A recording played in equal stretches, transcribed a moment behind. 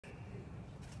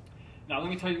Now let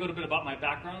me tell you a little bit about my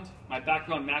background. My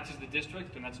background matches the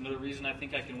district, and that's another reason I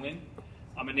think I can win.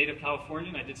 I'm a native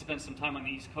Californian. I did spend some time on the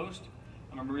East Coast.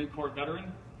 I'm a Marine Corps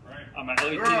veteran. Right. I'm a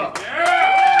LAPD.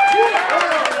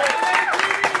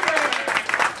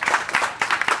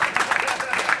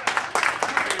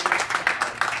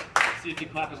 See if you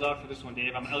clap us off for this one,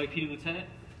 Dave. I'm an LAPD lieutenant.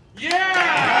 Yeah!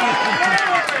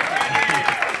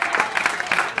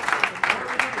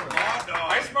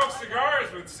 I smoke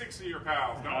cigars with 6 of your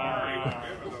pals. Don't worry.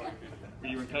 Were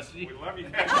you in custody? We love you.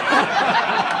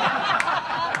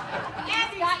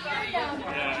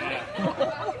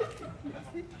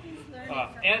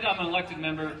 And I'm an elected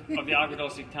member of the Agua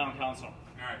Dulce Town Council.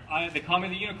 Right. They call me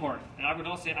the unicorn. In Agua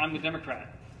Dulce, I'm the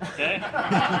Democrat. Okay?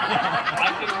 I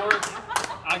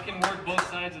can work both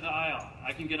sides of the aisle.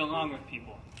 I can get along with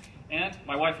people. And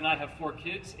my wife and I have 4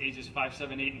 kids, ages 5,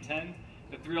 7, 8, and 10.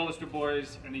 The 3 oldest are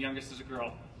boys, and the youngest is a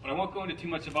girl. But I won't go into too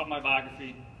much about my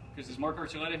biography, because is Mark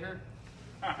Archuleta here?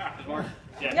 Is Mark?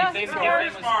 Yeah,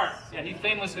 he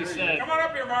famously said. Come on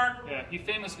up here, Mark. Yeah, he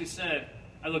famously said,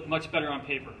 "I look much better on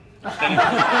paper."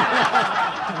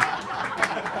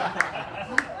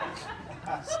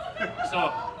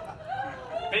 So,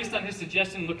 based on his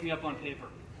suggestion, look me up on paper.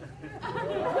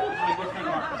 My good friend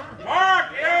Mark.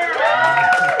 Mark,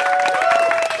 yeah!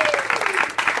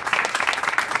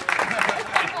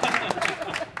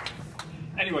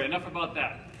 Anyway, enough about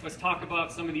that. Let's talk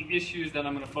about some of the issues that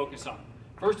I'm going to focus on.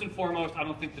 First and foremost, I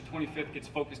don't think the 25th gets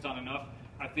focused on enough.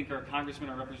 I think our congressman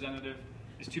or representative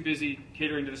is too busy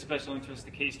catering to the special interests, the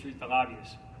K Street, the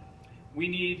lobbyists.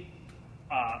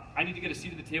 I need to get a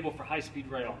seat at the table for high-speed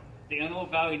rail. The Antelope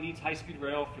Valley needs high-speed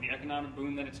rail for the economic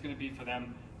boom that it's going to be for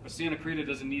them, but Santa Clarita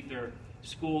doesn't need their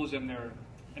schools and their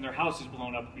houses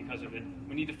blown up because of it.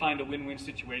 We need to find a win-win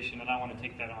situation, and I want to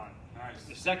take that on. Nice.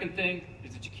 The second thing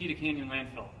is the Chiquita Canyon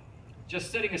landfill. Just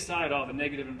setting aside all the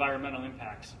negative environmental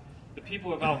impacts, the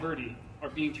people of Valverde are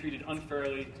being treated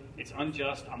unfairly. It's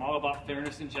unjust. I'm all about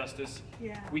fairness and justice.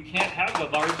 Yeah. We can't have the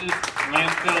largest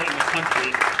landfill in the country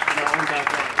in our own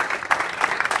backyard.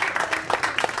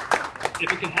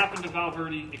 If it can happen to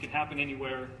Valverde, it can happen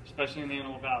anywhere, especially in the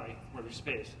Antelope Valley, where there's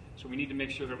space. So we need to make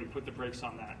sure that we put the brakes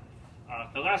on that.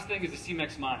 The last thing is the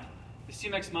CMEX mine. The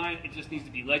CMEX mine, it just needs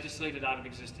to be legislated out of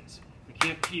existence. We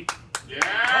can't keep...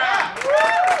 Yeah!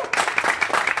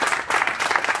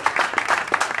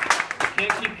 We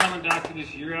can't keep coming back to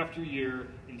this year after year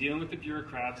and dealing with the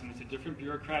bureaucrats, and it's a different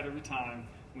bureaucrat every time.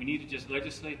 We need to just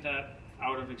legislate that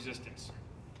out of existence.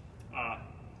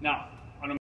 Now,